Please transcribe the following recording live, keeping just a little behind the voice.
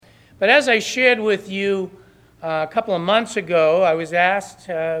But as I shared with you a couple of months ago, I was asked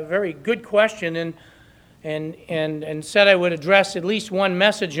a very good question and said I would address at least one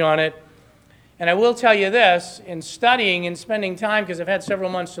message on it. And I will tell you this, in studying and spending time, because I've had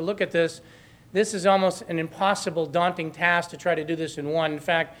several months to look at this is almost an impossible, daunting task to try to do this in one. In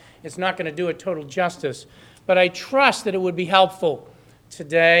fact, it's not going to do it total justice. But I trust that it would be helpful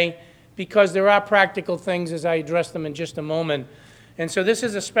today because there are practical things as I address them in just a moment. And so this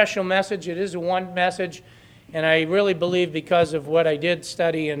is a special message. It is a one message. And I really believe because of what I did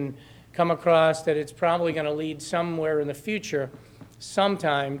study and come across that it's probably going to lead somewhere in the future,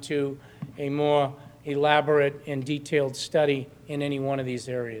 sometime, to a more elaborate and detailed study in any one of these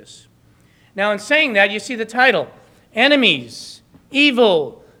areas. Now, in saying that, you see the title, Enemies,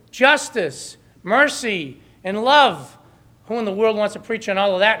 Evil, Justice, Mercy, and Love. Who in the world wants to preach on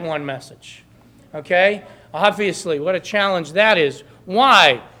all of that in one message? Okay? Obviously, what a challenge that is.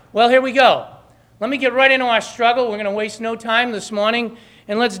 Why? Well, here we go. Let me get right into our struggle. We're going to waste no time this morning,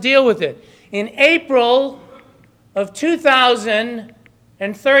 and let's deal with it. In April of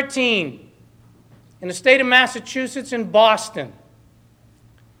 2013, in the state of Massachusetts in Boston,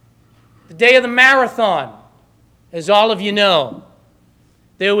 the day of the marathon, as all of you know,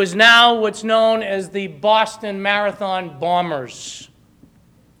 there was now what's known as the Boston Marathon Bombers,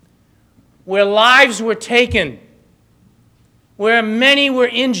 where lives were taken, where many were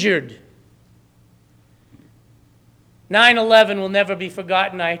injured. 9/11 will never be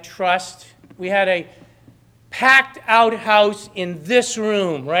forgotten, I trust. We had a packed out house in this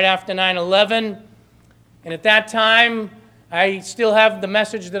room right after 9/11. And at that time, I still have the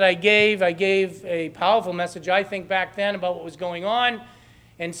message that I gave. I gave a powerful message, I think, back then about what was going on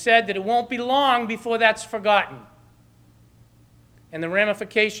and said that it won't be long before that's forgotten and the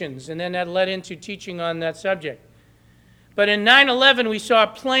ramifications. And then that led into teaching on that subject. But in 9/11, we saw a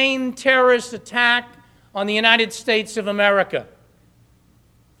plain terrorist attack on the United States of America.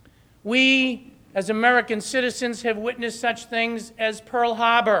 We, as American citizens, have witnessed such things as Pearl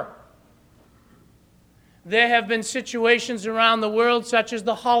Harbor. There have been situations around the world such as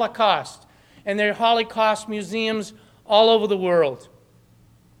the Holocaust, and there are Holocaust museums all over the world.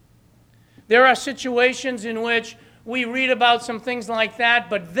 There are situations in which we read about some things like that,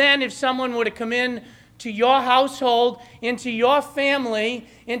 but then if someone were to come in to your household, into your family,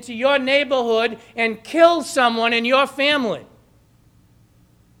 into your neighborhood, and kill someone in your family,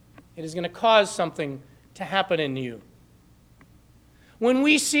 it is going to cause something to happen in you. When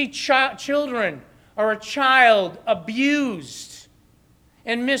we see children or a child abused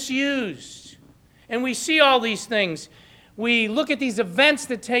and misused, and we see all these things, we look at these events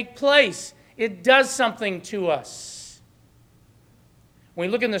that take place, it does something to us. When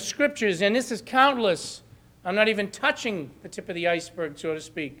we look in the scriptures, and this is countless, I'm not even touching the tip of the iceberg, so to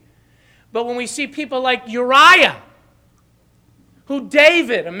speak, but when we see people like Uriah, who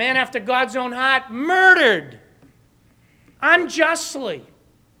David, a man after God's own heart, murdered unjustly.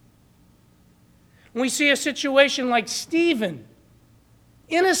 When we see a situation like Stephen,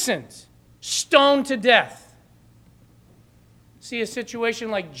 innocent, stoned to death. See a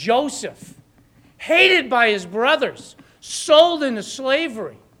situation like Joseph, hated by his brothers, sold into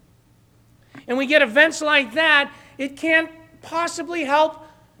slavery. And we get events like that, it can't possibly help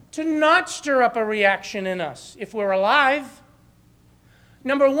to not stir up a reaction in us if we're alive.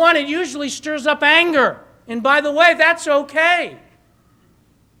 Number one, it usually stirs up anger. And by the way, that's okay,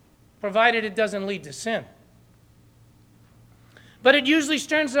 provided it doesn't lead to sin. But it usually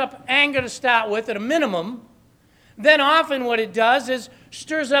stirs up anger to start with, at a minimum. Then often what it does is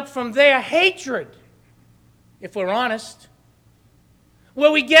stirs up from there hatred, if we're honest,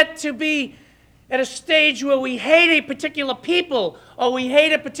 where we get to be at a stage where we hate a particular people, or we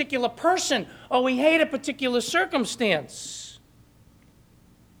hate a particular person, or we hate a particular circumstance.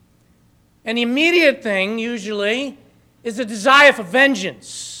 And the immediate thing, usually, is a desire for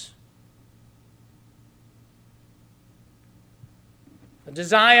vengeance. A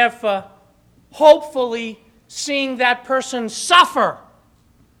desire for hopefully seeing that person suffer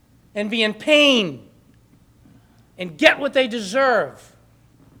and be in pain and get what they deserve,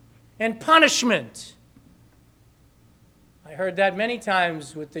 and punishment. I heard that many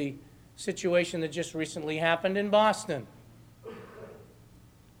times with the situation that just recently happened in Boston.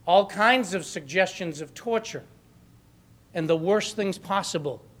 All kinds of suggestions of torture and the worst things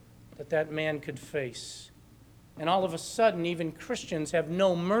possible that that man could face. And all of a sudden, even Christians have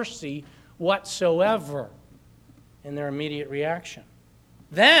no mercy whatsoever in their immediate reaction.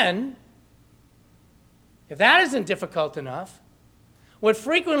 Then, if that isn't difficult enough, what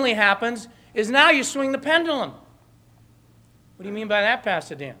frequently happens is now you swing the pendulum. What do you mean by that,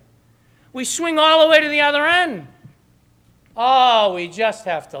 Pastor Dan? We swing all the way to the other end. Oh, we just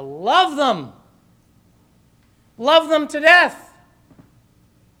have to love them. Love them to death.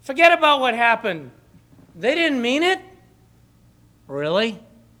 Forget about what happened. They didn't mean it. Really?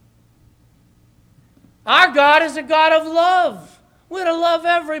 Our God is a God of love. We're to love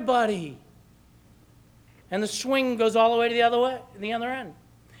everybody. And the swing goes all the way to the other end.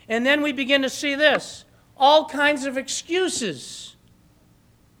 And then we begin to see this. All kinds of excuses.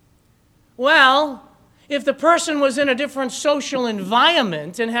 Well, if the person was in a different social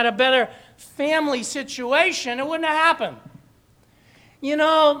environment and had a better family situation, it wouldn't have happened. You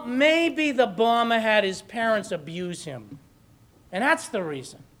know, maybe the bomber had his parents abuse him. And that's the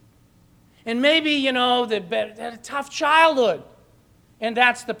reason. And maybe, you know, they had a tough childhood. And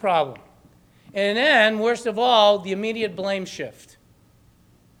that's the problem. And then, worst of all, the immediate blame shift.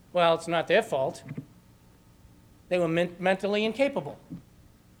 Well, it's not their fault. They were mentally incapable.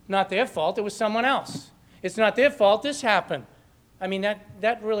 Not their fault, it was someone else. It's not their fault this happened. I mean,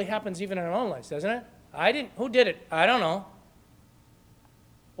 that really happens even in our own lives, doesn't it? Who did it? I don't know.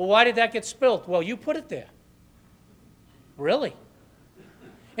 Well, why did that get spilt? Well, you put it there. Really?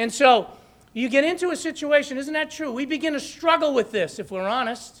 And so, you get into a situation, isn't that true? We begin to struggle with this, if we're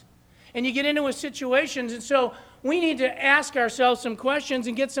honest. And you get into a situation, and so we need to ask ourselves some questions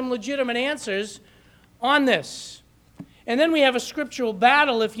and get some legitimate answers on this. And then we have a scriptural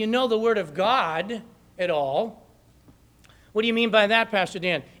battle if you know the Word of God at all. What do you mean by that, Pastor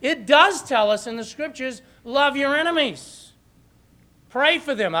Dan? It does tell us in the Scriptures, love your enemies. Pray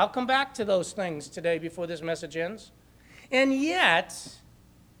for them. I'll come back to those things today before this message ends. And yet,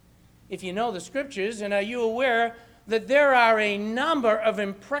 if you know the Scriptures, and are you aware that there are a number of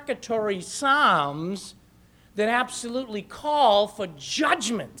imprecatory psalms that absolutely call for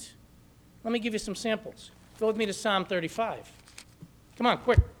judgment? Let me give you some samples. Go with me to Psalm 35. Come on,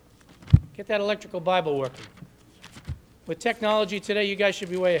 quick. Get that electrical Bible working. With technology today, you guys should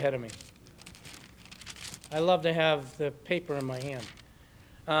be way ahead of me. I love to have the paper in my hand.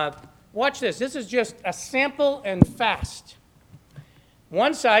 Watch this. This is just a sample and fast.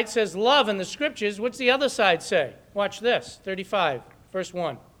 One side says love in the Scriptures. What's the other side say? Watch this. 35, verse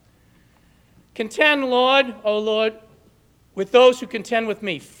 1. Contend, Lord, O Lord, with those who contend with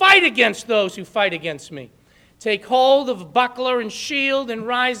me. Fight against those who fight against me. Take hold of buckler and shield and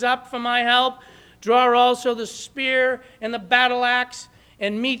rise up for my help. Draw also the spear and the battle axe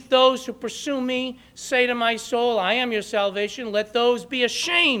and meet those who pursue me. Say to my soul, I am your salvation. Let those be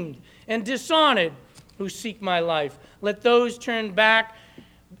ashamed and dishonored who seek my life. Let those turn back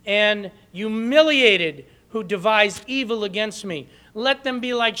and humiliated who devise evil against me. Let them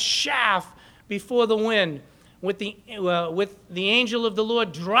be like chaff before the wind, with the angel of the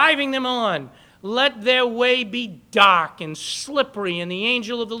Lord driving them on. Let their way be dark and slippery, and the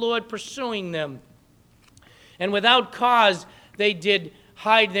angel of the Lord pursuing them. And without cause they did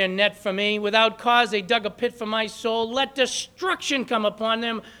hide their net from me. Without cause they dug a pit for my soul. Let destruction come upon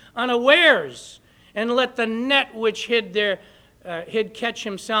them unawares, and let the net which hid catch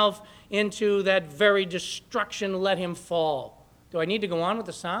himself into that very destruction, let him fall. Do I need to go on with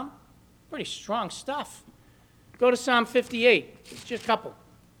the psalm? Pretty strong stuff. Go to Psalm 58. Just a couple.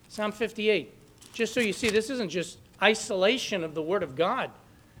 Psalm 58. Just so you see, this isn't just isolation of the Word of God.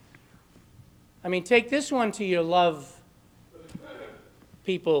 I mean, take this one to your love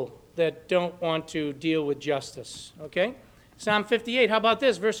people that don't want to deal with justice, okay? Psalm 58, how about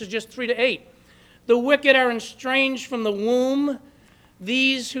this? Verses just 3 to 8. The wicked are estranged from the womb.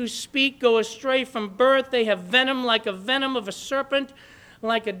 These who speak go astray from birth. They have venom like a venom of a serpent,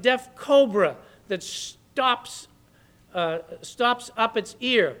 like a deaf cobra that stops up its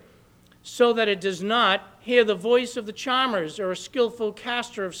ear, so that it does not hear the voice of the charmers or a skillful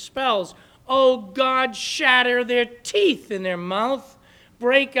caster of spells. O God, shatter their teeth in their mouth.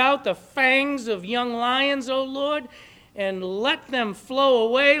 Break out the fangs of young lions, O Lord, and let them flow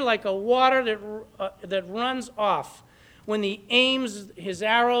away like a water that runs off. When he aims his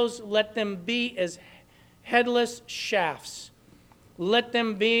arrows, let them be as headless shafts. Let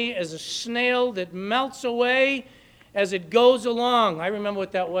them be as a snail that melts away as it goes along. I remember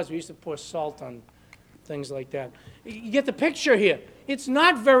what that was. We used to pour salt on things like that. You get the picture here. It's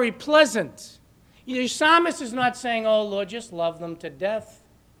not very pleasant. The psalmist is not saying, oh, Lord, just love them to death.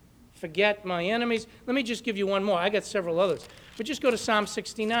 Forget my enemies. Let me just give you one more. I got several others. But just go to Psalm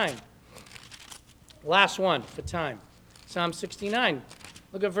 69. Last one for time. Psalm 69.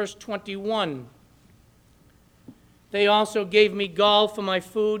 Look at verse 21. They also gave me gall for my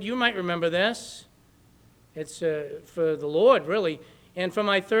food. You might remember this. It's for the Lord, really. And for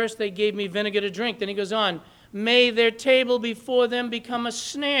my thirst, they gave me vinegar to drink. Then he goes on. May their table before them become a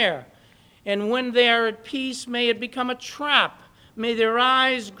snare, And when they are at peace, may it become a trap. May their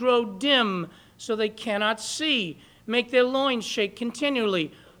eyes grow dim so they cannot see. Make their loins shake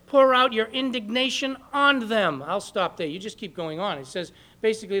continually. Pour out your indignation on them. I'll stop there. You just keep going on. It says,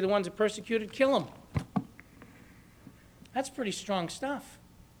 basically, the ones that persecuted, kill them. That's pretty strong stuff.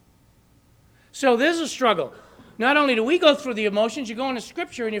 So there's a struggle. Not only do we go through the emotions, you go into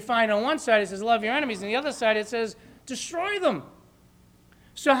Scripture and you find on one side it says, love your enemies, and the other side it says, destroy them.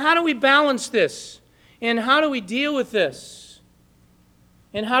 So how do we balance this? And how do we deal with this?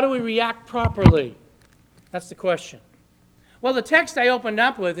 And how do we react properly? That's the question. Well, the text I opened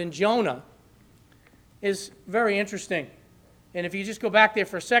up with in Jonah is very interesting. And if you just go back there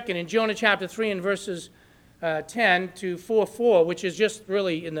for a second, in Jonah chapter 3 and verses 10 to 4:4, which is just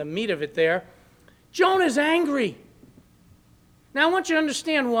really in the meat of it there, Jonah's angry. Now, I want you to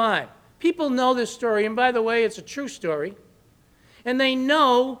understand why. People know this story, and by the way, it's a true story. And they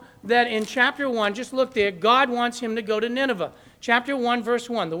know that in chapter 1, just look there, God wants him to go to Nineveh. Chapter 1, verse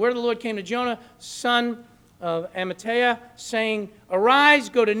 1, the word of the Lord came to Jonah, son of Amittai, saying, arise,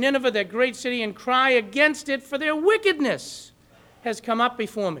 go to Nineveh, that great city, and cry against it, for their wickedness has come up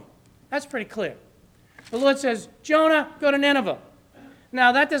before me. That's pretty clear. The Lord says, Jonah, go to Nineveh.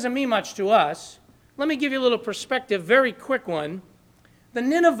 Now, that doesn't mean much to us. Let me give you a little perspective, very quick one. The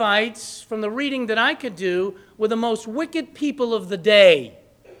Ninevites, from the reading that I could do, were the most wicked people of the day.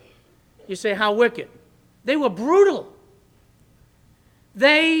 You say, how wicked? They were brutal.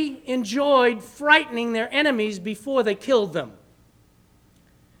 They enjoyed frightening their enemies before they killed them.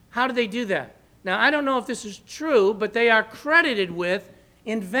 How did they do that? Now, I don't know if this is true, but they are credited with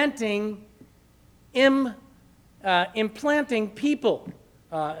inventing, implanting people,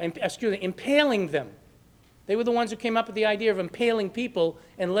 impaling them. They were the ones who came up with the idea of impaling people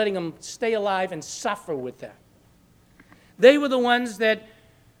and letting them stay alive and suffer with that. They were the ones that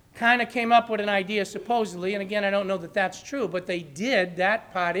kind of came up with an idea, supposedly, and again, I don't know that that's true, but they did,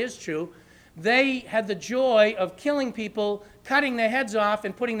 that part is true. They had the joy of killing people, cutting their heads off,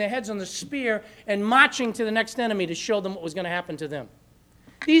 and putting their heads on the spear, and marching to the next enemy to show them what was going to happen to them.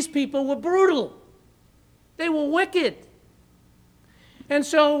 These people were brutal. They were wicked. And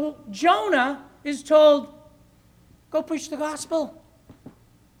so Jonah is told, go preach the gospel.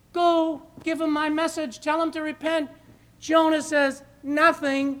 Go give them my message. Tell them to repent. Jonah says,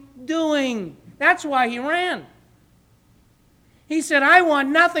 nothing doing. That's why he ran. He said, I want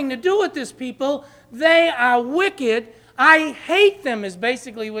nothing to do with this people. They are wicked. I hate them, is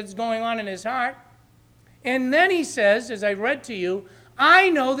basically what's going on in his heart. And then he says, as I read to you, I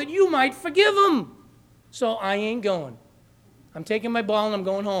know that you might forgive them. So I ain't going. I'm taking my ball and I'm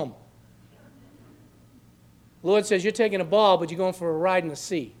going home. The Lord says, you're taking a ball, but you're going for a ride in the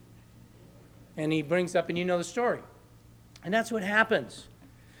sea. And he brings up, and you know the story. And that's what happens.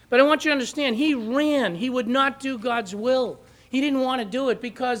 But I want you to understand, he ran. He would not do God's will. He didn't want to do it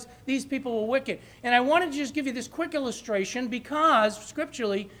because these people were wicked. And I wanted to just give you this quick illustration because,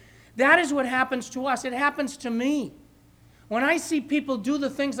 scripturally, that is what happens to us. It happens to me. When I see people do the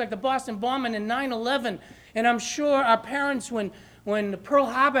things like the Boston bombing and 9/11, and I'm sure our parents, when Pearl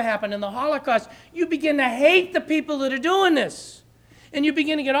Harbor happened and the Holocaust, you begin to hate the people that are doing this. And you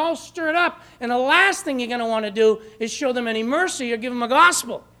begin to get all stirred up. And the last thing you're going to want to do is show them any mercy or give them a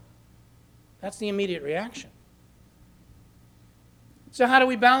gospel. That's the immediate reaction. So how do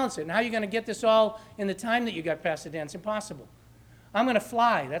we balance it? And how are you going to get this all in the time that you got, Pastor Dan? It's impossible. I'm going to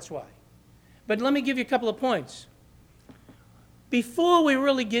fly, that's why. But let me give you a couple of points. Before we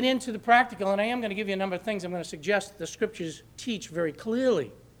really get into the practical, and I am going to give you a number of things I'm going to suggest that the Scriptures teach very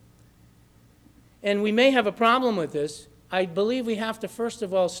clearly. And we may have a problem with this. I believe we have to first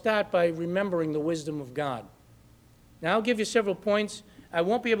of all start by remembering the wisdom of God. Now I'll give you several points. I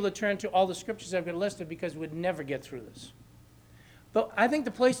won't be able to turn to all the Scriptures I've got listed because we'd never get through this. But I think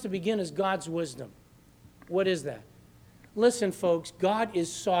the place to begin is God's wisdom. What is that? Listen, folks, God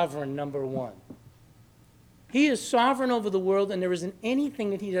is sovereign, number one. He is sovereign over the world, and there isn't anything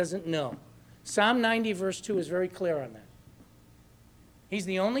that he doesn't know. Psalm 90, verse 2 is very clear on that. He's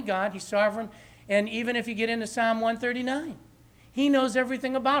the only God. He's sovereign. And even if you get into Psalm 139, he knows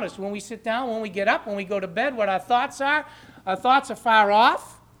everything about us. When we sit down, when we get up, when we go to bed, what our thoughts are far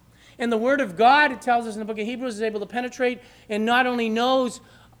off. And the Word of God, it tells us in the book of Hebrews, is able to penetrate and not only knows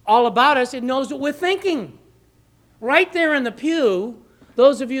all about us, it knows what we're thinking. Right there in the pew,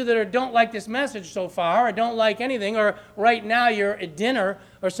 those of you that don't like this message so far, or don't like anything, or right now you're at dinner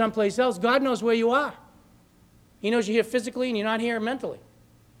or someplace else, God knows where you are. He knows you're here physically and you're not here mentally.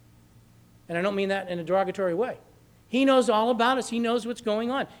 And I don't mean that in a derogatory way. He knows all about us. He knows what's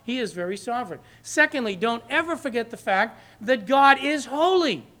going on. He is very sovereign. Secondly, don't ever forget the fact that God is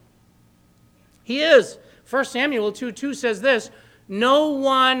holy. He is. 1 Samuel 2:2 says this, no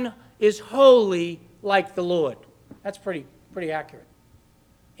one is holy like the Lord. That's pretty accurate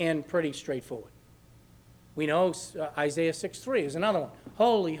and pretty straightforward. We know Isaiah 6:3 is another one.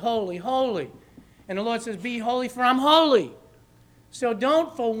 Holy, holy, holy. And the Lord says, be holy, for I'm holy. So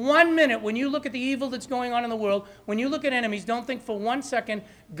don't for 1 minute, when you look at the evil that's going on in the world, when you look at enemies, don't think for 1 second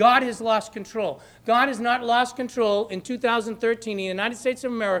God has lost control. God has not lost control in 2013 in the United States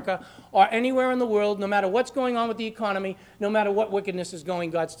of America or anywhere in the world, no matter what's going on with the economy, no matter what wickedness is going,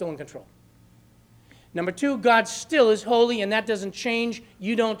 God's still in control. Number 2, God still is holy, and that doesn't change.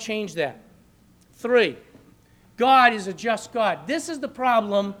 You don't change that. 3, God is a just God. This is the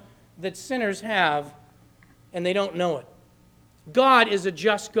problem that sinners have, and they don't know it. God is a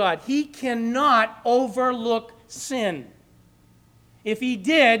just God. He cannot overlook sin. If he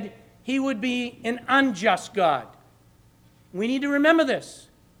did, he would be an unjust God. We need to remember this.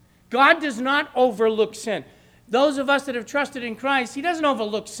 God does not overlook sin. Those of us that have trusted in Christ, he doesn't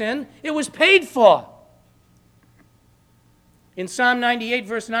overlook sin. It was paid for. In Psalm 98,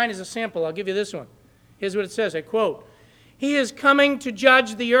 verse 9 is a sample. I'll give you this one. Here's what it says. I quote, he is coming to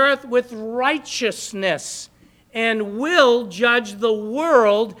judge the earth with righteousness and will judge the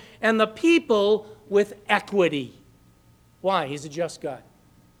world and the people with equity. Why? He's a just God.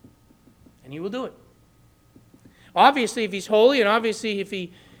 And he will do it. Obviously, if he's holy, and obviously if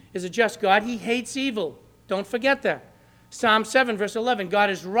he is a just God, he hates evil. Don't forget that. Psalm 7, verse 11, God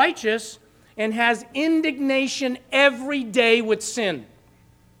is righteous and has indignation every day with sin.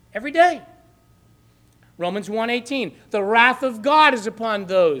 Every day. Romans 1:18, the wrath of God is upon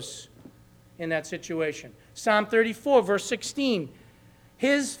those in that situation. Psalm 34, verse 16,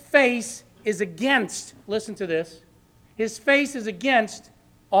 his face is against, listen to this, his face is against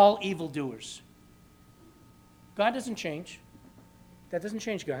all evildoers. God doesn't change. That doesn't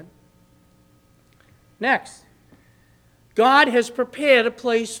change God. Next, God has prepared a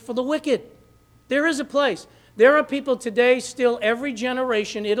place for the wicked. There is a place. There are people today, still every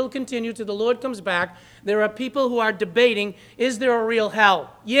generation, it'll continue till the Lord comes back. There are people who are debating, is there a real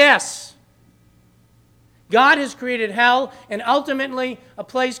hell? Yes. God has created hell and ultimately a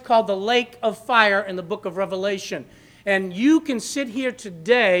place called the lake of fire in the book of Revelation. And you can sit here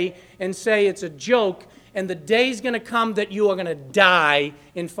today and say it's a joke, and the day's going to come that you are going to die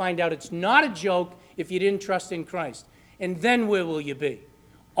and find out it's not a joke if you didn't trust in Christ. And then where will you be?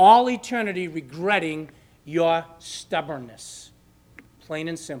 All eternity regretting your stubbornness. Plain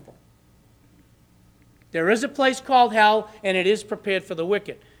and simple. There is a place called hell, and it is prepared for the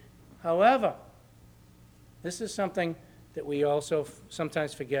wicked. However, this is something that we also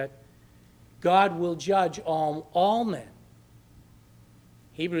sometimes forget. God will judge all men.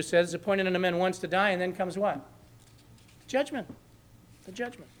 Hebrews says it's appointed unto men once to die, and then comes what? Judgment. The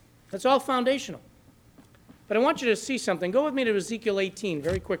judgment. That's all foundational. But I want you to see something. Go with me to Ezekiel 18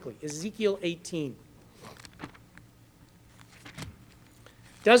 very quickly. Ezekiel 18.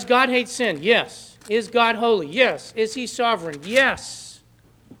 Does God hate sin? Yes. Is God holy? Yes. Is he sovereign? Yes.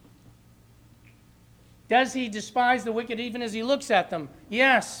 Does he despise the wicked even as he looks at them?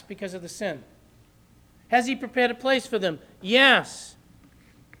 Yes, because of the sin. Has he prepared a place for them? Yes.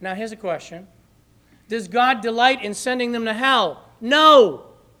 Now here's a question. Does God delight in sending them to hell? No.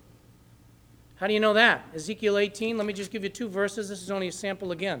 How do you know that? Ezekiel 18, let me just give you 2 verses. This is only a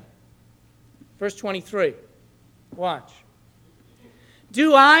sample again. Verse 23. Watch.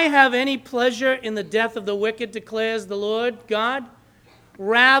 Do I have any pleasure in the death of the wicked, declares the Lord God?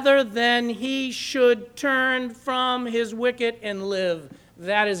 Rather than he should turn from his wicked and live.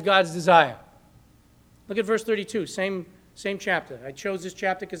 That is God's desire. Look at verse 32, same chapter. I chose this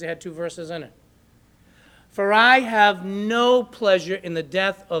chapter because it had 2 verses in it. For I have no pleasure in the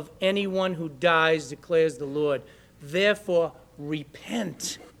death of anyone who dies, declares the Lord. Therefore,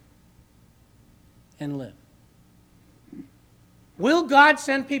 repent and live. Will God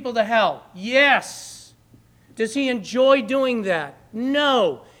send people to hell? Yes. Does he enjoy doing that?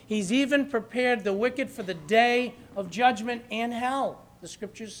 No. He's even prepared the wicked for the day of judgment and hell, the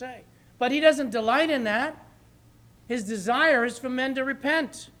scriptures say. But he doesn't delight in that. His desire is for men to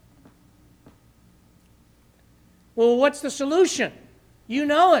repent. Well, what's the solution? You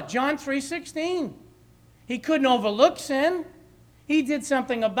know it, John 3:16. He couldn't overlook sin. He did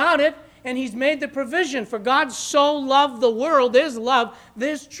something about it, and he's made the provision. For God so loved the world. There's love.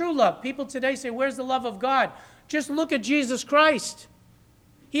 There's true love. People today say, where's the love of God? Just look at Jesus Christ.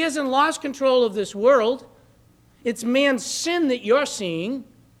 He hasn't lost control of this world. It's man's sin that you're seeing.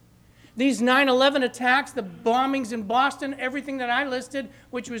 These 9/11 attacks, the bombings in Boston, everything that I listed,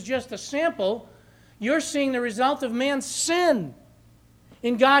 which was just a sample, you're seeing the result of man's sin.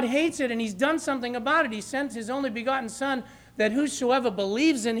 And God hates it, and he's done something about it. He sent his only begotten Son, that whosoever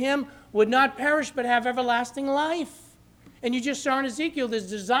believes in him would not perish but have everlasting life. And you just saw in Ezekiel, this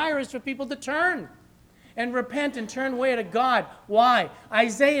desire is for people to turn and repent and turn away to God. Why?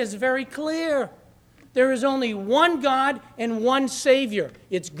 Isaiah is very clear. There is only one God and one Savior.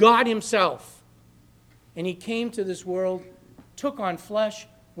 It's God himself. And he came to this world, took on flesh,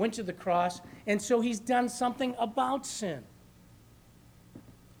 went to the cross, and so he's done something about sin.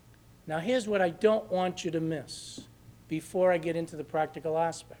 Now here's what I don't want you to miss before I get into the practical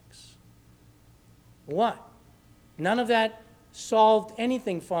aspects. What? None of that solved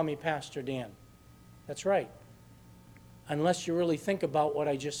anything for me, Pastor Dan. That's right. Unless you really think about what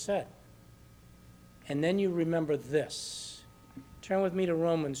I just said. And then you remember this. Turn with me to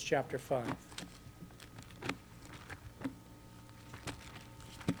Romans chapter 5.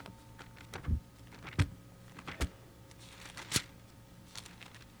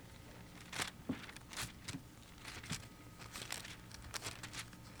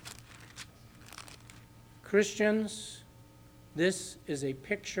 Christians, this is a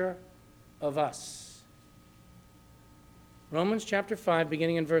picture of us. Romans chapter 5,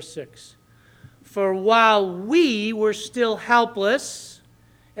 beginning in verse 6. For while we were still helpless,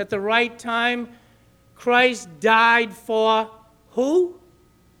 at the right time, Christ died for who?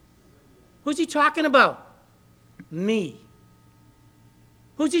 Who's he talking about? Me.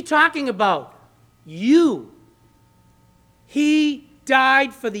 Who's he talking about? You. He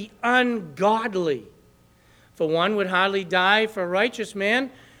died for the ungodly. For one would hardly die for a righteous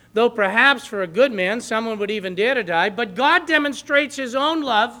man, though perhaps for a good man someone would even dare to die. But God demonstrates his own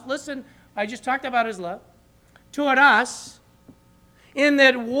love. Listen, I just talked about his love toward us, in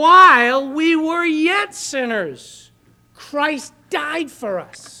that while we were yet sinners, Christ died for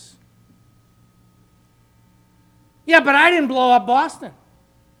us. Yeah, but I didn't blow up Boston.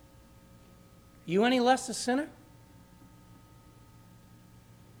 You any less a sinner?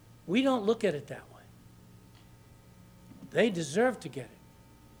 We don't look at it that way. They deserve to get it.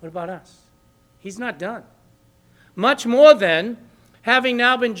 What about us? He's not done. Much more then, having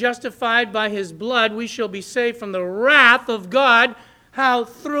now been justified by his blood, we shall be saved from the wrath of God. How?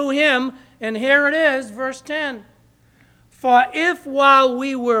 Through him. And here it is, verse 10. For if while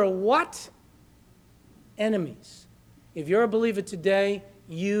we were what? Enemies. If you're a believer today,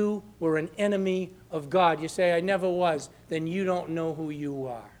 you were an enemy of God. You say, I never was. Then you don't know who you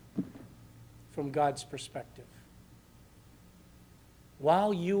are from God's perspective.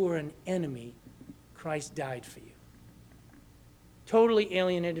 While you were an enemy, Christ died for you. Totally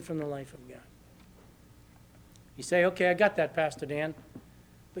alienated from the life of God. You say, okay, I got that, Pastor Dan,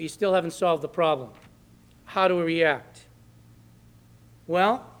 but you still haven't solved the problem. How do we react?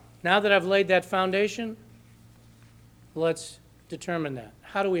 Well, now that I've laid that foundation, let's determine that.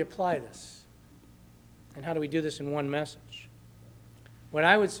 How do we apply this? And how do we do this in one message? What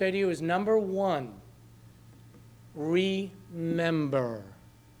I would say to you is, number one, remember.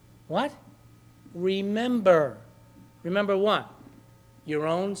 What? Remember. Remember what? Your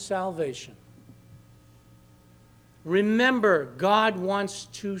own salvation. Remember, God wants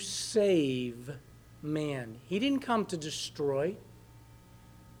to save man. He didn't come to destroy.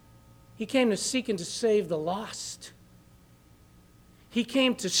 He came to seek and to save the lost. He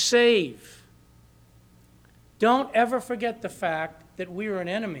came to save. Don't ever forget the fact that we are an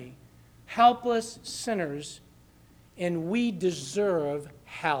enemy, helpless sinners, and we deserve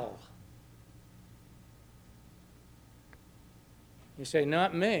hell. You say,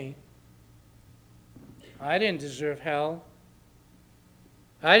 not me. I didn't deserve hell.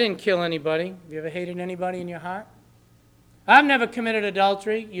 I didn't kill anybody. Have you ever hated anybody in your heart? I've never committed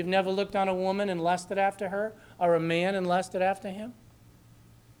adultery. You've never looked on a woman and lusted after her, or a man and lusted after him?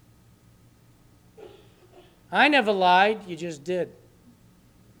 I never lied. You just did.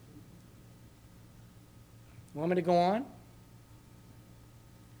 Want me to go on?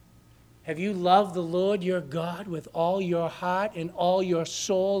 Have you loved the Lord your God with all your heart and all your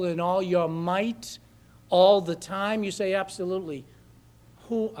soul and all your might all the time? You say, absolutely.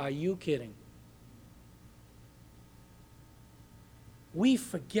 Who are you kidding? We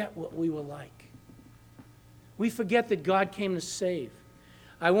forget what we were like. We forget that God came to save.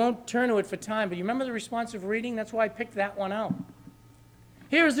 I won't turn to it for time, but you remember the responsive reading? That's why I picked that one out.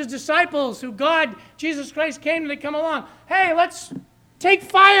 Here's the disciples who God, Jesus Christ, came and they come along. Hey, let's take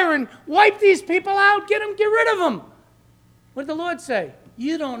fire and wipe these people out. Get rid of them. What did the Lord say?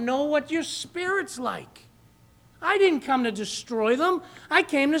 You don't know what your spirit's like. I didn't come to destroy them. I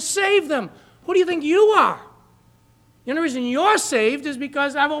came to save them. Who do you think you are? The only reason you're saved is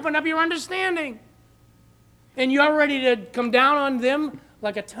because I've opened up your understanding. And you're ready to come down on them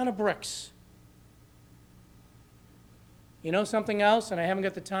like a ton of bricks. You know something else, and I haven't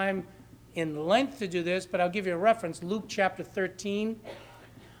got the time in length to do this, but I'll give you a reference. Luke chapter 13.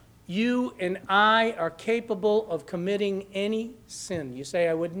 You and I are capable of committing any sin. You say,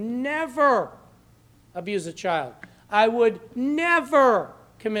 I would never abuse a child. I would never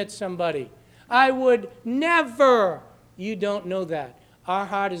commit somebody. I would never. You don't know that. Our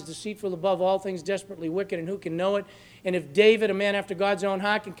heart is deceitful above all things, desperately wicked, and who can know it? And if David, a man after God's own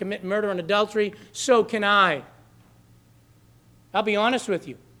heart, can commit murder and adultery, so can I. I'll be honest with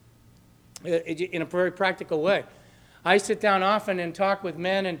you in a very practical way. I sit down often and talk with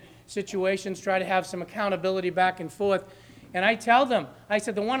men in situations, try to have some accountability back and forth, and I tell them, I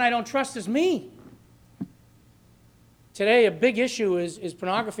said, the one I don't trust is me. Today, a big issue is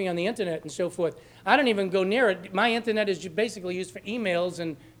pornography on the internet and so forth. I don't even go near it. My internet is basically used for emails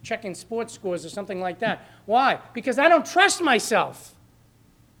and checking sports scores or something like that. Why? Because I don't trust myself.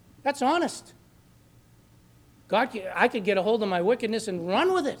 That's honest. I could get a hold of my wickedness and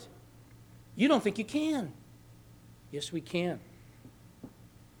run with it. You don't think you can. Yes, we can.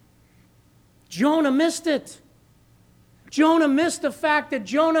 Jonah missed it. Jonah missed the fact that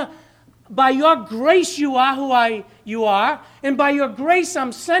Jonah, by your grace you are who you are, and by your grace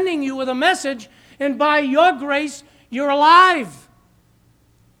I'm sending you with a message, and by your grace you're alive.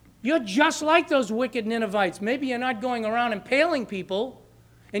 You're just like those wicked Ninevites. Maybe you're not going around impaling people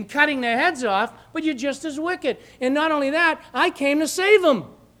and cutting their heads off, but you're just as wicked. And not only that, I came to save them.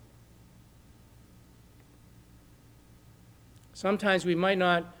 Sometimes we might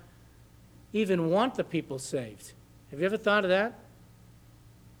not even want the people saved. Have you ever thought of that?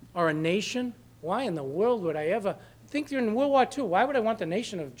 Or a nation? Why in the world would I ever think you're in World War II? Why would I want the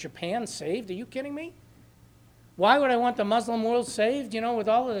nation of Japan saved? Are you kidding me? Why would I want the Muslim world saved, with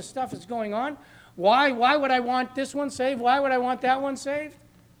all of the stuff that's going on? Why would I want this one saved? Why would I want that one saved?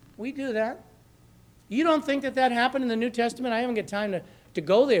 We do that. You don't think that happened in the New Testament? I haven't got time to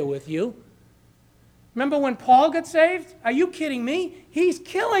go there with you. Remember when Paul got saved? Are you kidding me? He's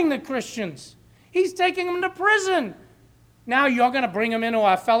killing the Christians. He's taking them to prison. Now you're going to bring him into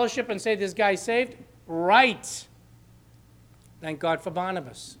our fellowship and say this guy's saved? Right. Thank God for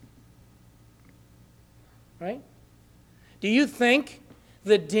Barnabas. Right? Do you think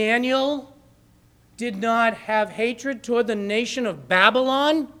that Daniel did not have hatred toward the nation of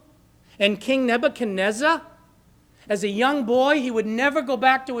Babylon and King Nebuchadnezzar? As a young boy, he would never go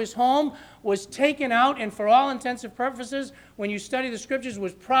back to his home, was taken out, and for all intents and purposes, when you study the scriptures,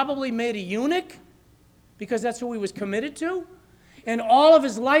 was probably made a eunuch, because that's who he was committed to. And all of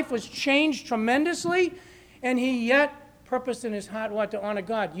his life was changed tremendously, and he yet purposed in his heart what? To honor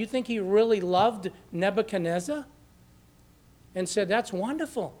God. You think he really loved Nebuchadnezzar? And said, that's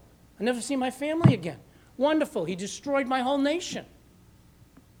wonderful. I'll never see my family again. Wonderful. He destroyed my whole nation.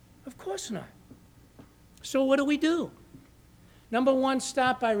 Of course not. So what do? Number one,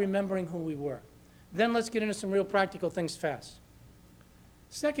 start by remembering who we were. Then let's get into some real practical things fast.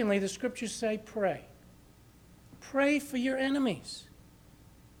 Secondly, the scriptures say pray. Pray for your enemies.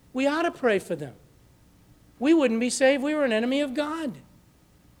 We ought to pray for them. We wouldn't be saved. We were an enemy of God.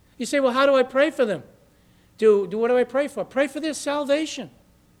 You say, well, how do I pray for them? What do I pray for? Pray for their salvation.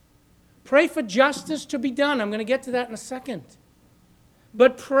 Pray for justice to be done. I'm going to get to that in a second.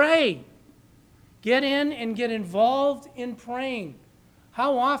 But pray. Get in and get involved in praying.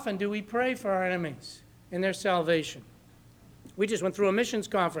 How often do we pray for our enemies and their salvation? We just went through a missions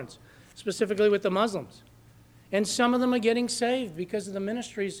conference, specifically with the Muslims. And some of them are getting saved because of the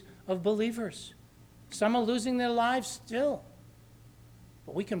ministries of believers. Some are losing their lives still.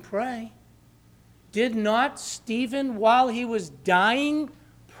 But we can pray. Did not Stephen, while he was dying,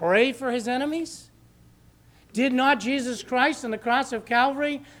 pray for his enemies? Did not Jesus Christ on the cross of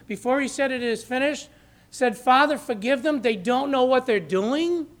Calvary, before he said it is finished, said, Father, forgive them, they don't know what they're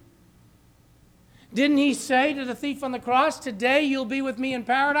doing? Didn't he say to the thief on the cross, today you'll be with me in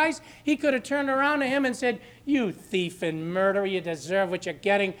paradise? He could have turned around to him and said, you thief and murderer, you deserve what you're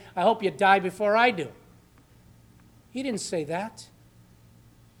getting. I hope you die before I do. He didn't say that.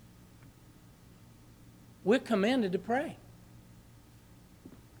 We're commanded to pray.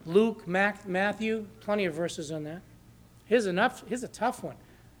 Luke, Matthew, plenty of verses on that. Here's a tough one.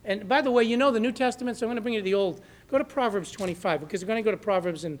 And by the way, you know the New Testament, so I'm going to bring you to the Old. Go to Proverbs 25, because we're going to go to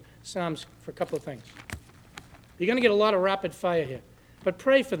Proverbs and Psalms for a couple of things. You're going to get a lot of rapid fire here. But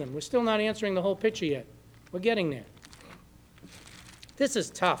pray for them. We're still not answering the whole picture yet. We're getting there. This is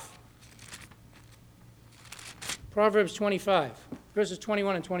tough. Proverbs 25, verses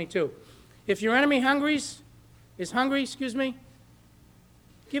 21 and 22. If your enemy is hungry,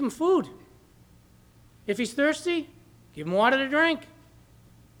 give him food. If he's thirsty, give him water to drink.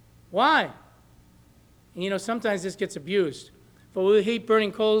 Why? And sometimes this gets abused. For we'll heap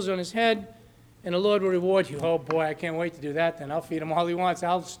burning coals on his head, and the Lord will reward you. Oh boy, I can't wait to do that then. I'll feed him all he wants.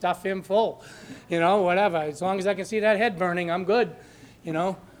 I'll stuff him full. Whatever. As long as I can see that head burning, I'm good.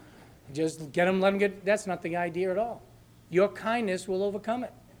 Just let him get, that's not the idea at all. Your kindness will overcome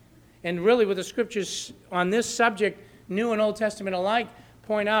it. And really what the scriptures on this subject, New and Old Testament alike,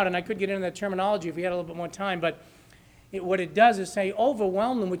 point out, and I could get into that terminology if we had a little bit more time, but what it does is say,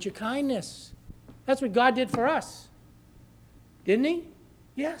 overwhelm them with your kindness. That's what God did for us. Didn't he?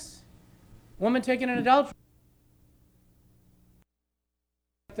 Yes. Woman taken in adultery.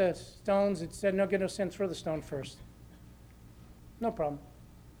 The stones, it said, no, get no sin, throw the stone first. No problem.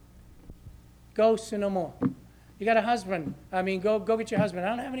 Go, sin no more. You got a husband. Go get your husband. I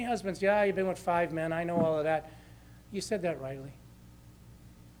don't have any husbands. Yeah, you've been with 5 men. I know all of that. You said that rightly.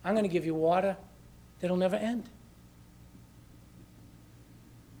 I'm going to give you water that'll never end.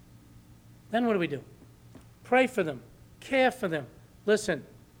 Then what do? Pray for them. Care for them. Listen,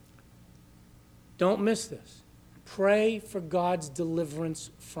 don't miss this. Pray for God's deliverance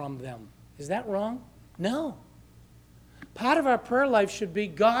from them. Is that wrong? No. Part of our prayer life should be,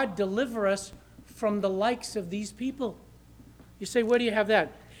 God, deliver us from the likes of these people. You say, where do you have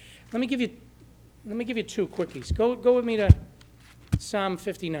that? Let me give you 2 quickies. Go with me to Psalm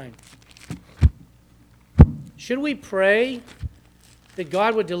 59. Should we pray that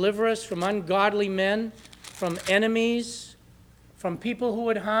God would deliver us from ungodly men, from enemies, from people who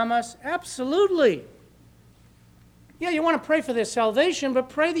would harm us? Absolutely. Yeah, you want to pray for their salvation, but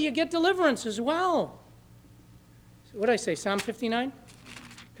pray that you get deliverance as well. So what did I say, Psalm 59?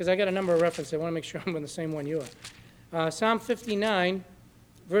 Because I got a number of references. I want to make sure I'm on the same one you are. Psalm 59,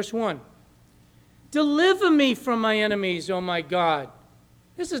 verse 1. Deliver me from my enemies, O my God.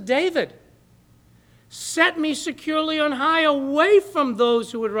 This is David. Set me securely on high, away from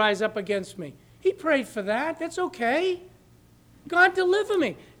those who would rise up against me. He prayed for that. That's okay. God, deliver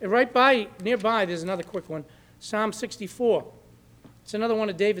me. And nearby, there's another quick one. Psalm 64. It's another one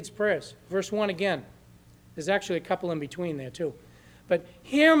of David's prayers. Verse 1 again. There's actually a couple in between there too. But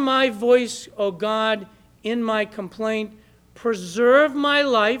hear my voice, O God, in my complaint. Preserve my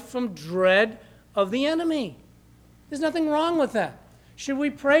life from dread of the enemy. There's nothing wrong with that. Should we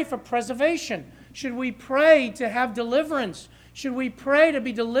pray for preservation? Should we pray to have deliverance? Should we pray to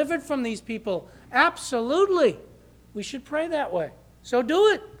be delivered from these people? Absolutely. We should pray that way. So do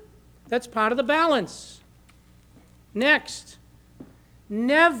it. That's part of the balance. Next,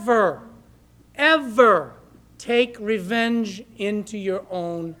 never, ever take revenge into your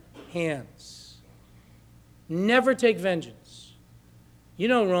own hands. Never take vengeance. You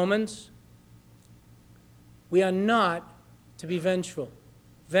know Romans. We are not to be vengeful.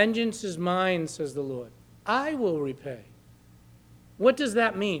 Vengeance is mine, says the Lord. I will repay. What does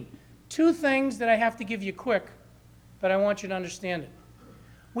that mean? 2 things that I have to give you quick, but I want you to understand it.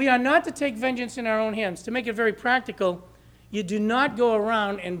 We are not to take vengeance in our own hands. To make it very practical, you do not go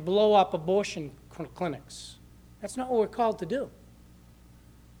around and blow up abortion clinics. That's not what we're called to do.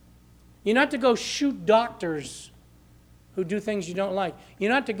 You're not to go shoot doctors who do things you don't like.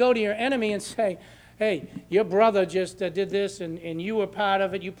 You're not to go to your enemy and say, hey, your brother just did this and you were part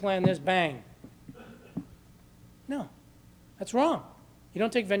of it, you planned this, bang. No, that's wrong. You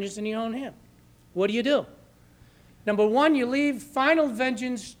don't take vengeance in your own hand. What do? Number 1, you leave final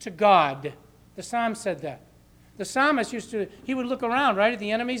vengeance to God. The Psalm said that. The psalmist he would look around, right, at the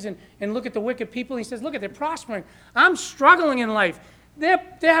enemies and look at the wicked people. He says, look, they're prospering. I'm struggling in life. They're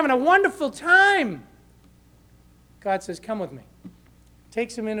having a wonderful time. God says, come with me.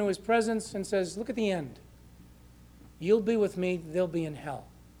 Takes him into his presence and says, look at the end. You'll be with me, they'll be in hell.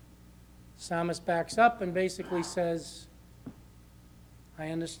 Psalmist backs up and basically says, I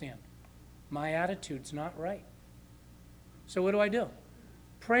understand. My attitude's not right. So what do?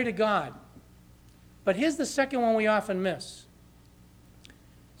 Pray to God. But here's the second one we often miss.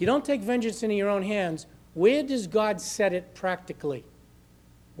 You don't take vengeance into your own hands. Where does God set it practically?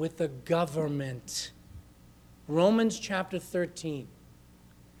 With the government. Romans chapter 13.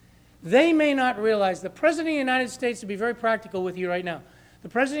 They may not realize, the President of the United States, to be very practical with you right now, the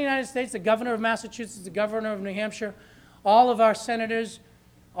President of the United States, the Governor of Massachusetts, the Governor of New Hampshire, all of our senators,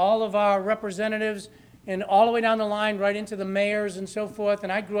 all of our representatives, and all the way down the line, right into the mayors and so forth.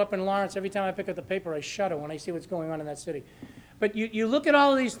 And I grew up in Lawrence. Every time I pick up the paper, I shudder when I see what's going on in that city. But you look at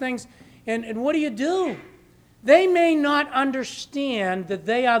all of these things, and what do? They may not understand that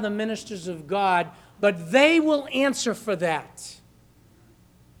they are the ministers of God, but they will answer for that.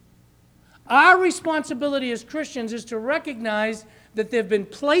 Our responsibility as Christians is to recognize that they've been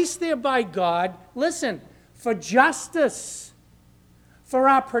placed there by God, listen, for justice, for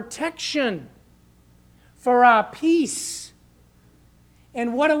our protection, for our peace.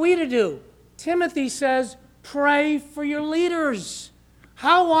 And what are we to do? Timothy says, pray for your leaders.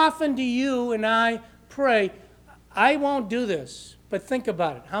 How often do you and I pray? I won't do this, but think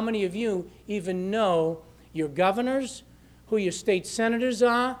about it. How many of you even know your governors, who your state senators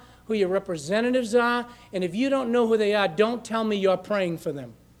are, who your representatives are? And if you don't know who they are, don't tell me you're praying for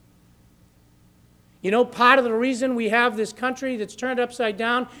them. You know, part of the reason we have this country that's turned upside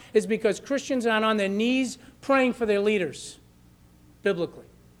down is because Christians aren't on their knees praying for their leaders, biblically.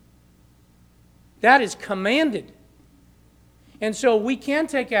 That is commanded. And so we can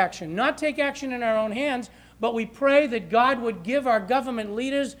take action, not take action in our own hands, but we pray that God would give our government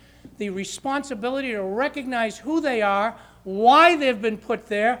leaders the responsibility to recognize who they are, why they've been put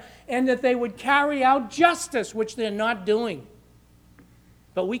there, and that they would carry out justice, which they're not doing.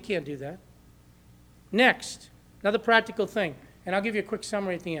 But we can't do that. Next, another practical thing, and I'll give you a quick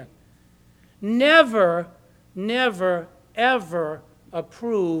summary at the end. Never, never, ever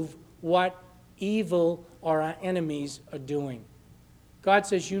approve what evil or our enemies are doing. God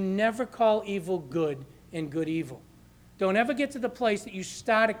says you never call evil good and good evil. Don't ever get to the place that you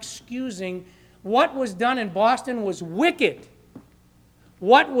start excusing what was done in Boston was wicked.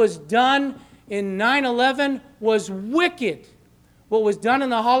 What was done in 9/11 was wicked. What was done in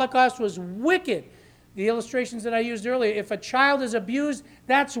the Holocaust was wicked. The illustrations that I used earlier, if a child is abused,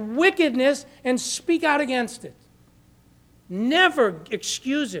 that's wickedness, and speak out against it. Never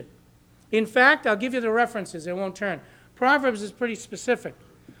excuse it. In fact, I'll give you the references. I won't turn. Proverbs is pretty specific.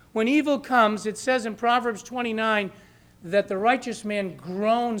 When evil comes, it says in Proverbs 29 that the righteous man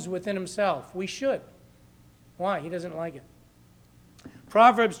groans within himself. We should. Why? He doesn't like it.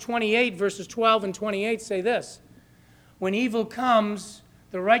 Proverbs 28, verses 12 and 28 say this: when evil comes,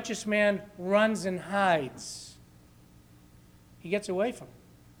 the righteous man runs and hides. He gets away from it.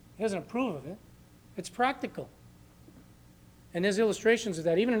 He doesn't approve of it. It's practical. And there's illustrations of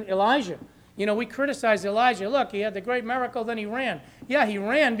that. Even in Elijah. You know, we criticize Elijah. Look, he had the great miracle, then he ran. Yeah, he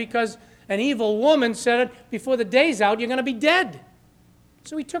ran because an evil woman said, before the day's out, you're going to be dead.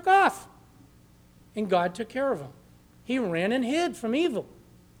 So he took off. And God took care of him. He ran and hid from evil.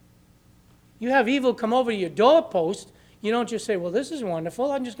 You have evil come over to your doorpost, you don't just say, well, this is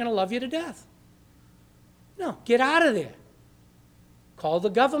wonderful, I'm just going to love you to death. No, get out of there. Call the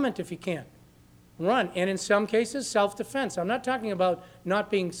government if you can. Run. And in some cases, self-defense. I'm not talking about not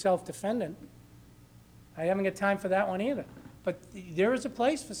being self-defendant. I haven't got time for that one either. But there is a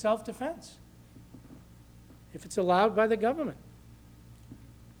place for self-defense if it's allowed by the government.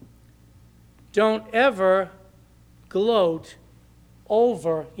 Don't ever gloat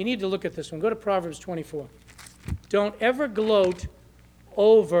over, you need to look at this one. Go to Proverbs 24. Don't ever gloat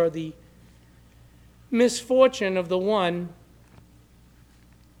over the misfortune of the one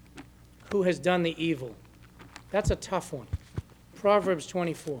who has done the evil. That's a tough one. Proverbs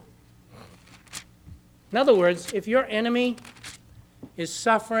 24. In other words, if your enemy is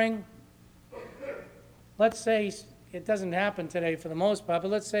suffering, let's say it doesn't happen today for the most part,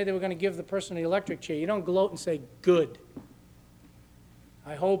 but let's say they were going to give the person the electric chair. You don't gloat and say, good.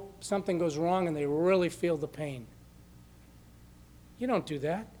 I hope something goes wrong and they really feel the pain. You don't do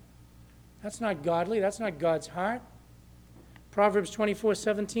that. That's not godly. That's not God's heart. Proverbs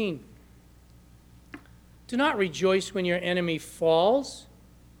 24:17. Do not rejoice when your enemy falls,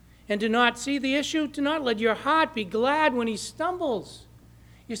 and do not see the issue. Do not let your heart be glad when he stumbles.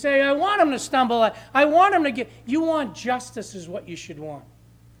 You say, I want him to stumble. I want him to get. You want justice is what you should want.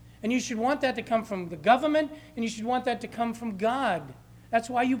 And you should want that to come from the government, and you should want that to come from God. That's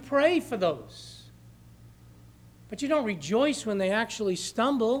why you pray for those. But you don't rejoice when they actually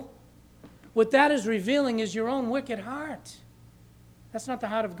stumble. What that is revealing is your own wicked heart. That's not the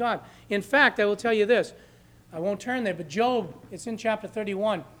heart of God. In fact, I will tell you this. I won't turn there, but Job, it's in chapter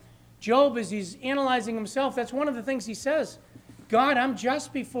 31. Job, as he's analyzing himself, that's one of the things he says. God, I'm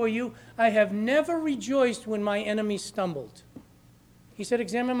just before you. I have never rejoiced when my enemy stumbled. He said,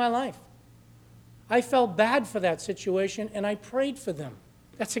 examine my life. I felt bad for that situation, and I prayed for them.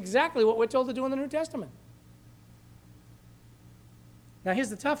 That's exactly what we're told to do in the New Testament. Now, here's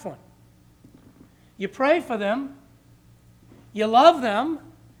the tough one. You pray for them. You love them.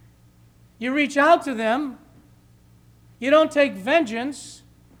 You reach out to them. You don't take vengeance.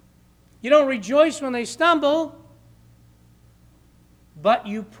 You don't rejoice when they stumble. But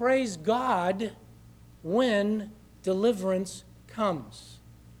you praise God when deliverance comes.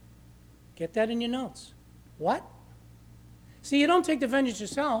 Get that in your notes. What? See, you don't take the vengeance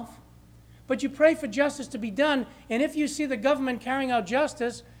yourself, but you pray for justice to be done, and if you see the government carrying out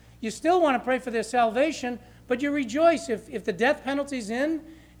justice, you still want to pray for their salvation, But you rejoice if the death penalty's in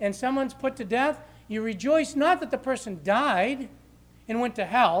and someone's put to death, you rejoice not that the person died and went to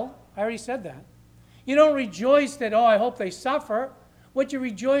hell. I already said that. You don't rejoice that, oh, I hope they suffer. What you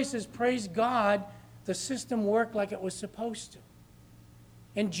rejoice is, praise God, the system worked like it was supposed to.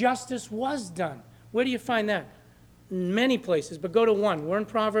 And justice was done. Where do you find that? In many places, but go to one. We're in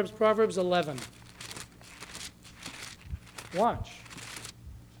Proverbs 11. Watch.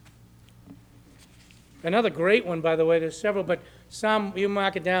 Another great one, by the way. There's several, but Psalm, you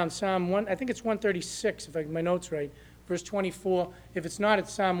mark it down, Psalm 1, I think it's 136, if I get my notes right, verse 24. If it's not,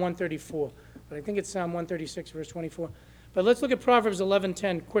 it's Psalm 134. But I think it's Psalm 136, verse 24. But let's look at Proverbs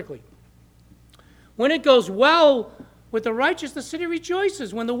 11:10 quickly. When it goes well with the righteous, the city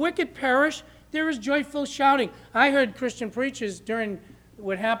rejoices. When the wicked perish, there is joyful shouting. I heard Christian preachers during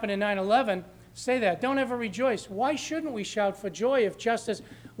what happened in 9/11 say that. Don't ever rejoice. Why shouldn't we shout for joy if justice,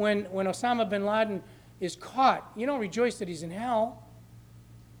 when Osama bin Laden is caught, you don't rejoice that he's in hell?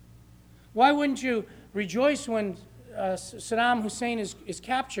 Why wouldn't you rejoice when Saddam Hussein is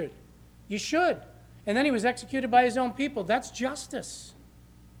captured? You should. And then he was executed by his own people. That's justice.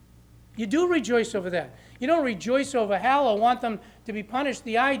 You do rejoice over that. You don't rejoice over hell or want them to be punished.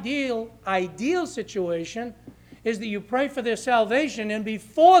 The ideal situation is that you pray for their salvation, and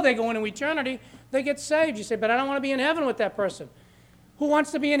before they go into eternity, they get saved. You say, but I don't want to be in heaven with that person. Who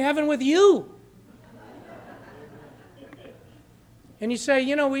wants to be in heaven with you? And you say,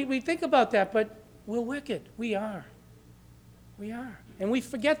 you know, we think about that, but we're wicked. We are. We are. And we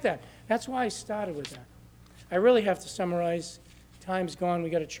forget that. That's why I started with that. I really have to summarize. Time's gone. We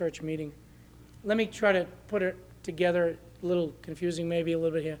got a church meeting. Let me try to put it together. A little confusing maybe a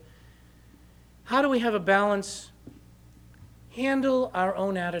little bit here. How do we have a balance? Handle our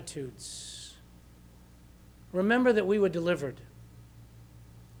own attitudes. Remember that we were delivered.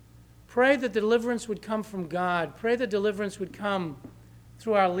 Pray that deliverance would come from God. Pray that deliverance would come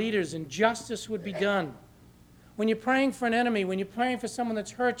through our leaders and justice would be done. When you're praying for an enemy, when you're praying for someone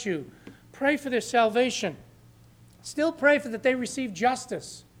that's hurt you, pray for their salvation. Still pray for that they receive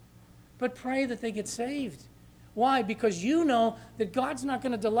justice, but pray that they get saved. Why? Because you know that God's not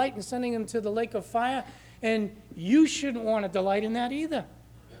going to delight in sending them to the lake of fire, and you shouldn't want to delight in that either.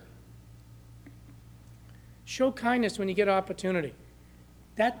 Show kindness when you get opportunity.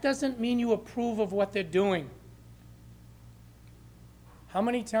 That doesn't mean you approve of what they're doing. How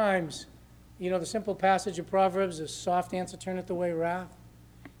many times, you know, the simple passage of Proverbs, a soft answer turneth away wrath.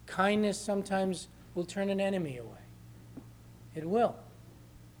 Kindness sometimes will turn an enemy away. It will.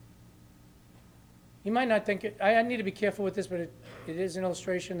 You might not think it, I need to be careful with this, but it is an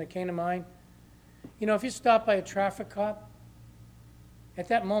illustration that came to mind. You know, if you stop by a traffic cop, at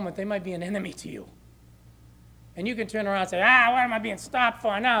that moment, they might be an enemy to you. And you can turn around and say, what am I being stopped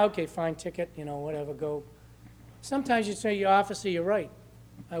for? Now, okay, fine, ticket, you know, whatever, go. Sometimes you say, officer, you're right.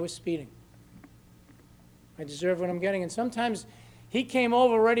 I was speeding. I deserve what I'm getting. And sometimes he came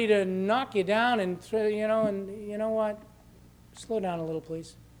over ready to knock you down and, you know what? Slow down a little,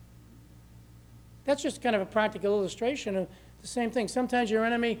 please. That's just kind of a practical illustration of the same thing. Sometimes your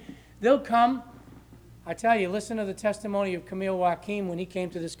enemy, they'll come. I tell you, listen to the testimony of Camille Joachim when he came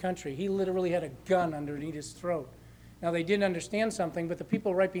to this country. He literally had a gun underneath his throat. Now, they didn't understand something, but the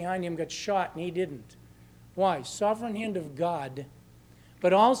people right behind him got shot, and he didn't. Why? Sovereign hand of God.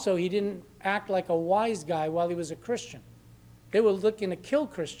 But also, he didn't act like a wise guy while he was a Christian. They were looking to kill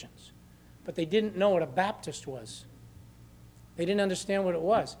Christians, but they didn't know what a Baptist was. They didn't understand what it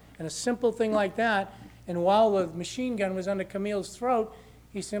was. And a simple thing like that, and while the machine gun was under Camille's throat,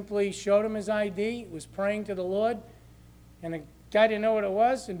 he simply showed him his ID, was praying to the Lord, and the guy didn't know what it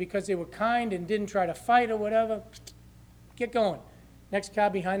was, and because they were kind and didn't try to fight or whatever, get going. Next car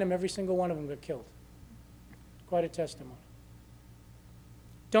behind him, every single one of them got killed. Quite a testimony.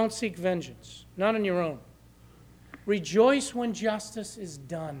 Don't seek vengeance, not on your own. Rejoice when justice is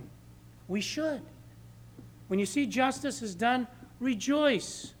done. We should. When you see justice is done,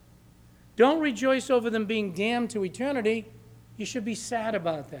 rejoice. Don't rejoice over them being damned to eternity. You should be sad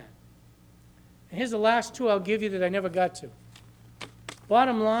about that. And here's the last two I'll give you that I never got to.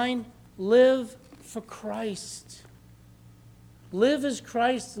 Bottom line, live for Christ. Live as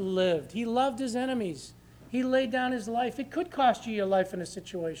Christ lived. He loved his enemies. He laid down his life. It could cost you your life in a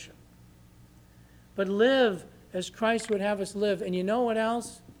situation. But live as Christ would have us live. And you know what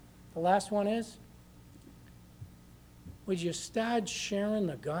else? The last one is? Would you start sharing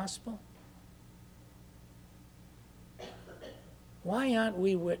the gospel? Why aren't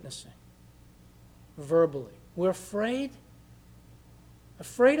we witnessing verbally? We're afraid.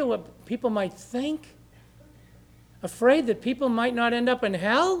 Afraid of what people might think. Afraid that people might not end up in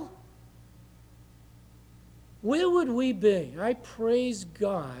hell. where would we be? I praise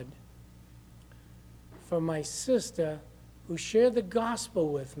God for my sister who shared the gospel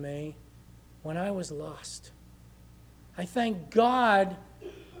with me when I was lost. I thank God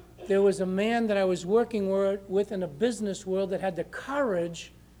there was a man that I was working with in a business world that had the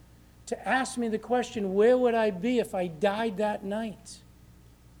courage to ask me the question, where would I be if I died that night?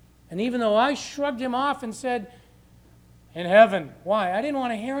 And even though I shrugged him off and said, in heaven, why? I didn't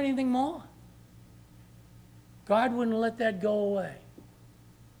want to hear anything more. God wouldn't let that go away.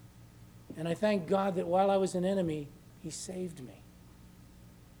 And I thank God that while I was an enemy, he saved me.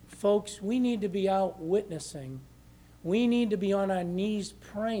 Folks, we need to be out witnessing. We need to be on our knees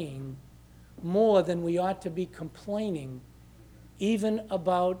praying more than we ought to be complaining, even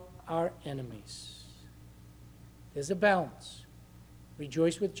about our enemies. There's a balance.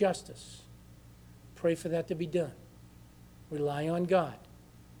 Rejoice with justice. Pray for that to be done. Rely on God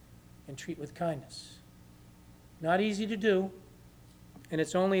and treat with kindness. Not easy to do, and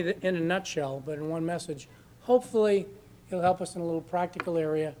it's only in a nutshell, but in one message. Hopefully, it'll help us in a little practical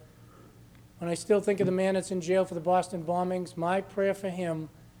area. When I still think of the man that's in jail for the Boston bombings, my prayer for him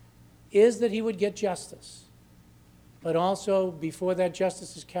is that he would get justice. But also, before that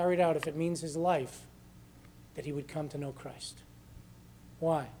justice is carried out, if it means his life, that he would come to know Christ.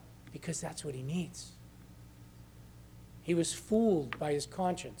 Why? Because that's what he needs. He was fooled by his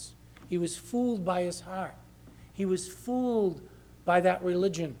conscience. He was fooled by his heart. He was fooled by that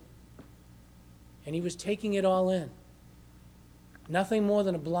religion. And he was taking it all in. Nothing more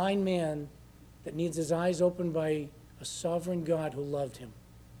than a blind man that needs his eyes opened by a sovereign God who loved him.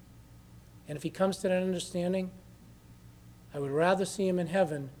 And if he comes to that understanding, I would rather see him in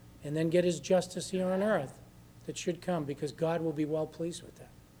heaven and then get his justice here on earth that should come, because God will be well pleased with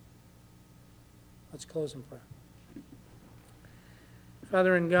that. Let's close in prayer.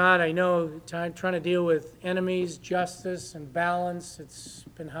 Father in God, I know trying to deal with enemies, justice, and balance, it's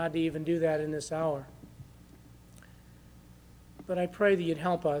been hard to even do that in this hour. But I pray that you'd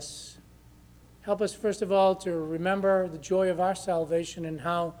help us. Help us, first of all, to remember the joy of our salvation and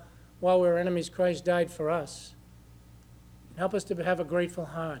how, while we were enemies, Christ died for us. Help us to have a grateful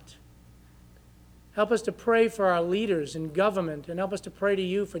heart. Help us to pray for our leaders in government, and help us to pray to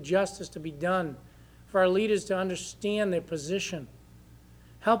you for justice to be done, for our leaders to understand their position.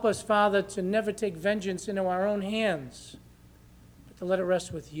 Help us, Father, to never take vengeance into our own hands, but to let it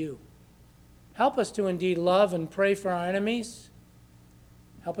rest with you. Help us to indeed love and pray for our enemies.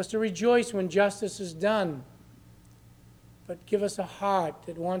 Help us to rejoice when justice is done, but give us a heart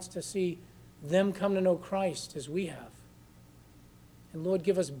that wants to see them come to know Christ as we have. And Lord,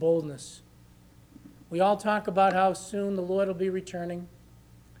 give us boldness. We all talk about how soon the Lord will be returning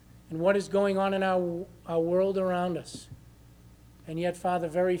and what is going on in our world around us. And yet, Father,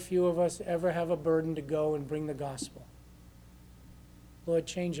 very few of us ever have a burden to go and bring the gospel. Lord,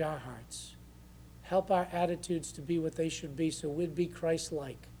 change our hearts. Help our attitudes to be what they should be so we'd be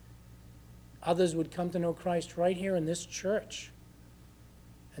Christ-like. Others would come to know Christ right here in this church,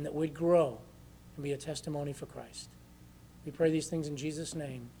 and that we'd grow and be a testimony for Christ. We pray these things in Jesus'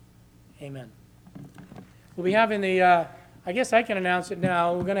 name. Amen. We'll be having I guess I can announce it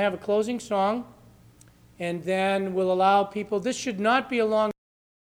now. We're going to have a closing song, and then we'll allow people, this should not be a long